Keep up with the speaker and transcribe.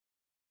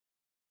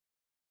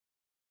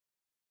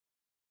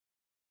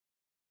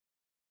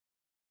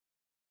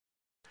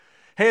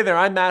Hey there,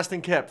 I'm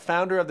Mastin Kipp,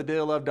 founder of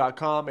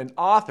thedailylove.com and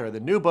author of the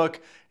new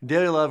book,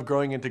 Daily Love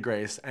Growing into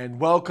Grace,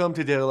 and welcome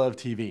to Daily Love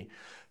TV.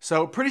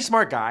 So, a pretty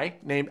smart guy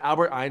named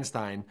Albert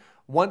Einstein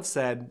once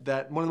said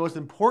that one of the most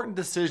important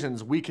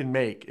decisions we can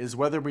make is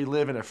whether we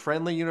live in a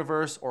friendly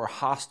universe or a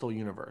hostile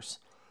universe.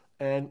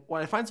 And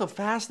what I find so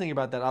fascinating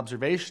about that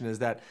observation is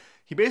that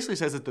he basically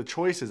says that the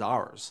choice is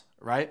ours,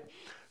 right?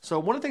 So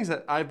one of the things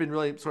that I've been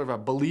really sort of a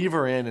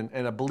believer in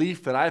and a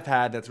belief that I've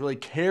had that's really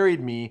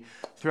carried me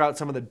throughout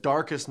some of the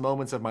darkest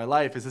moments of my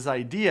life is this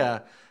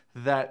idea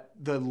that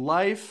the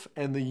life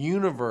and the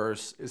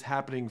universe is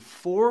happening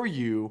for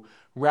you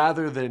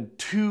rather than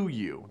to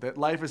you. That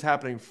life is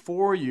happening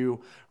for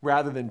you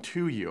rather than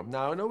to you.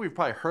 Now, I know we've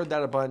probably heard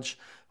that a bunch,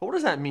 but what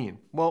does that mean?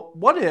 Well,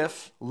 what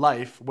if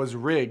life was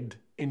rigged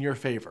in your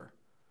favor?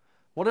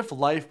 What if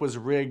life was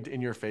rigged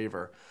in your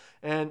favor?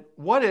 And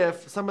what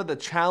if some of the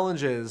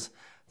challenges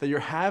that you're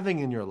having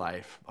in your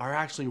life are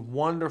actually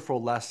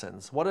wonderful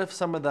lessons? What if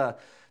some of the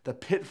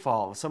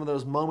pitfalls, some of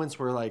those moments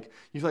where like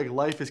you feel like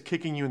life is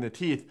kicking you in the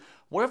teeth,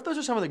 what if those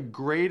are some of the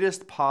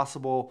greatest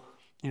possible,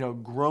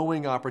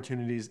 growing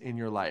opportunities in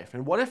your life?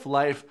 And what if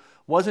life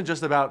wasn't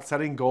just about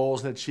setting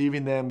goals and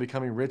achieving them,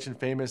 becoming rich and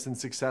famous and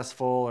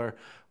successful, or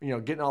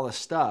getting all this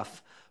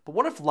stuff? But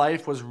what if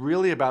life was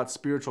really about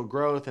spiritual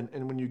growth?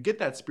 And when you get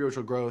that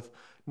spiritual growth,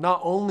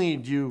 not only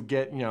do you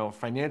get,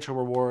 financial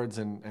rewards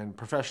and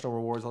professional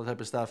rewards, all that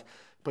type of stuff,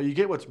 but you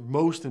get what's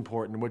most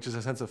important, which is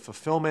a sense of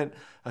fulfillment,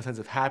 a sense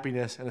of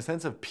happiness, and a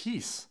sense of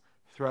peace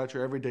throughout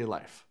your everyday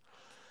life.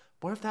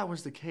 What if that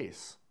was the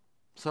case?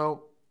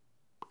 So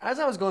as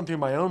I was going through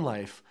my own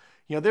life,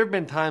 there have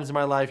been times in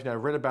my life,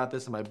 I've read about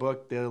this in my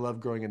book, Daily Love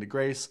Growing into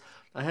Grace.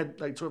 I had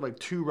sort of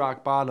two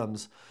rock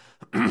bottoms.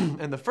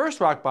 And the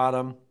first rock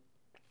bottom,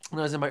 when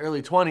I was in my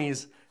early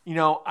 20s,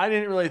 I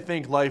didn't really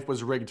think life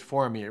was rigged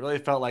for me. It really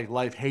felt like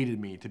life hated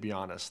me, to be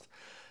honest.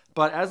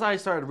 But as I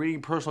started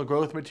reading personal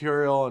growth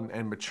material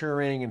and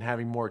maturing and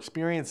having more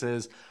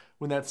experiences,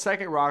 when that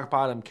second rock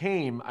bottom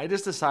came, I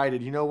just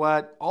decided, you know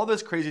what? All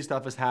this crazy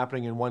stuff is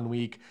happening in 1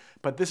 week,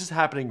 but this is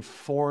happening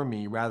for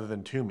me rather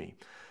than to me.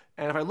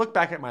 And if I look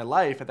back at my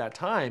life at that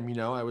time,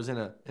 I was in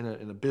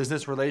a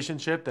business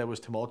relationship that was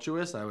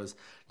tumultuous. I was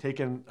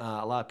taking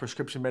a lot of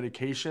prescription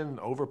medication,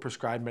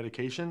 overprescribed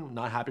medication.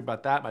 Not happy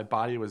about that. My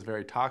body was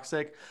very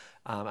toxic.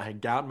 I had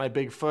gout in my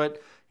big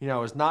foot. I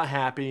was not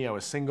happy. I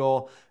was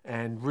single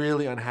and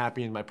really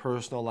unhappy in my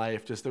personal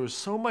life. Just there was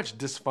so much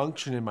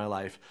dysfunction in my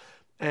life.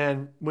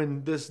 And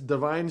when this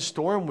divine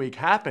storm week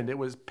happened, it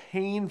was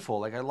painful.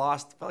 Like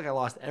felt like I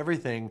lost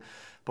everything.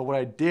 But what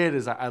I did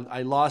is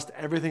I lost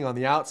everything on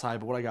the outside,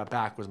 but what I got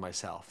back was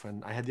myself.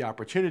 And I had the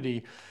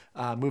opportunity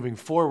moving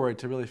forward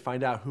to really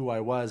find out who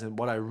I was and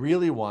what I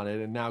really wanted.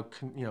 And now,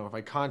 if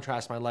I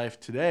contrast my life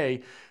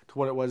today to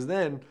what it was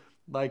then,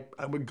 like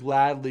I would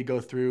gladly go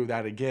through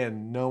that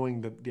again,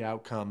 knowing that the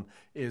outcome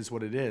is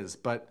what it is.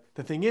 But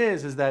the thing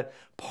is that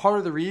part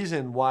of the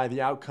reason why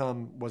the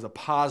outcome was a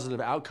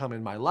positive outcome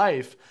in my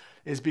life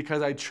is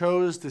because I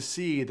chose to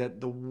see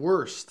that the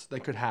worst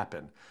that could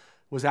happen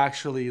was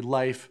actually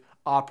life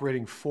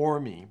operating for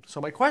me.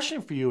 So my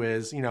question for you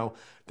is,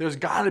 there's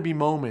got to be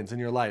moments in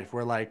your life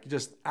where like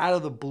just out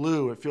of the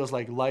blue, it feels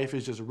like life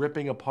is just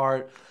ripping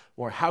apart,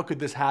 or how could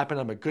this happen?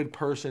 I'm a good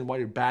person. Why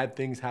do bad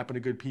things happen to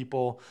good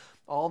people?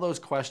 All those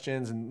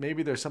questions. And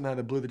maybe there's something out of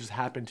the blue that just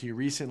happened to you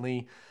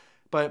recently,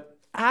 but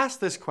ask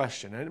this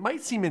question. And it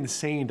might seem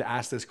insane to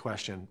ask this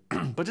question,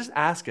 but just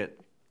ask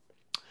it.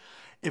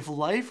 If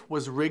life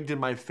was rigged in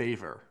my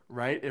favor,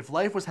 right? If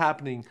life was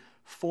happening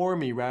for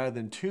me rather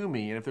than to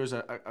me, and if there's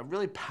a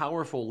really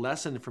powerful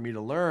lesson for me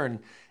to learn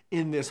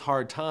in this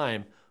hard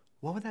time,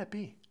 what would that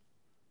be?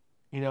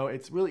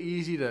 It's really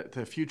easy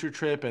to future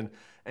trip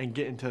and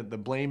get into the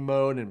blame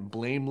mode and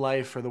blame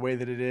life for the way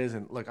that it is.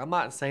 And look, I'm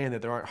not saying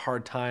that there aren't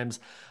hard times.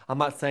 I'm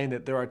not saying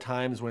that there are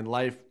times when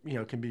life,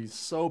 can be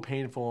so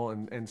painful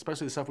and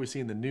especially the stuff we see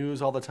in the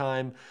news all the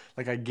time.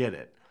 Like, I get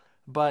it.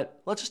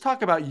 But let's just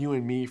talk about you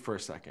and me for a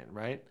second,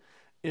 right?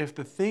 If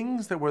the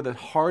things that were the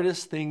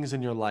hardest things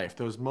in your life,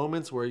 those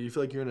moments where you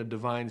feel like you're in a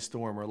divine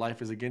storm or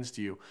life is against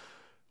you,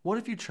 what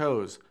if you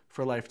chose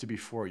for life to be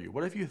for you?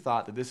 What if you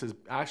thought that this is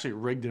actually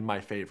rigged in my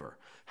favor?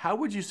 How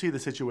would you see the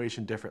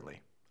situation differently?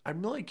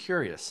 I'm really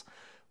curious.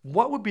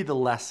 What would be the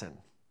lesson?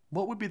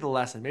 What would be the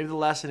lesson? Maybe the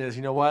lesson is,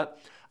 you know what?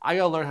 I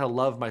got to learn how to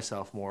love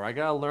myself more. I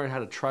got to learn how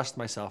to trust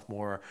myself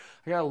more.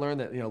 I got to learn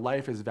that,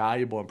 life is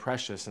valuable and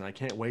precious and I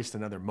can't waste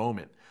another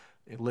moment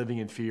living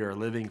in fear or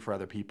living for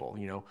other people.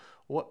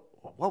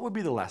 What would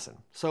be the lesson?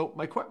 So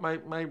my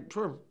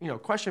sort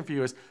of question for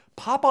you is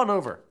pop on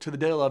over to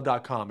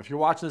thedailylove.com. If you're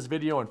watching this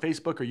video on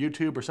Facebook or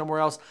YouTube or somewhere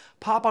else,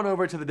 pop on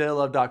over to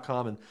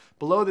thedailylove.com, and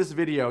below this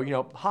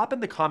video, hop in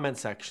the comment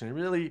section and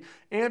really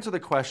answer the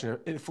question.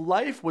 If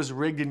life was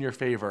rigged in your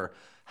favor,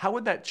 how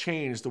would that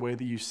change the way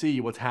that you see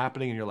what's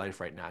happening in your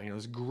life right now?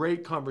 There's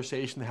great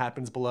conversation that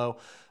happens below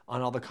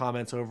on all the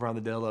comments over on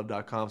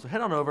thedailylove.com. So head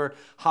on over,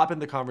 hop in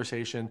the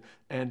conversation,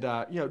 and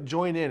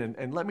join in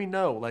and let me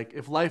know, like,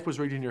 if life was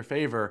rigged in your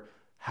favor,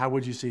 how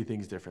would you see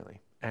things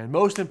differently? And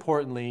most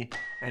importantly,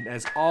 and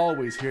as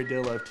always here at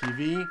Daily Love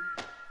TV,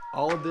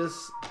 all of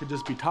this could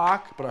just be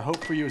talk, but our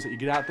hope for you is that you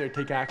get out there,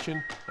 take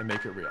action, and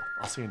make it real.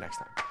 I'll see you next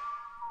time.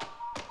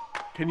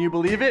 Can you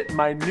believe it?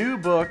 My new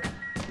book,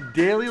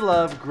 Daily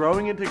Love,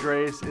 Growing into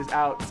Grace, is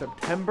out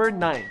September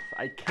 9th.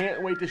 I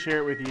can't wait to share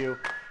it with you.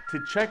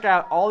 To check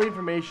out all the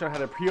information on how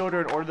to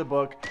pre-order and order the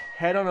book,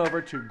 head on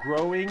over to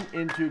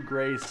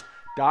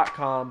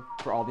growingintograce.com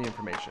for all the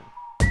information.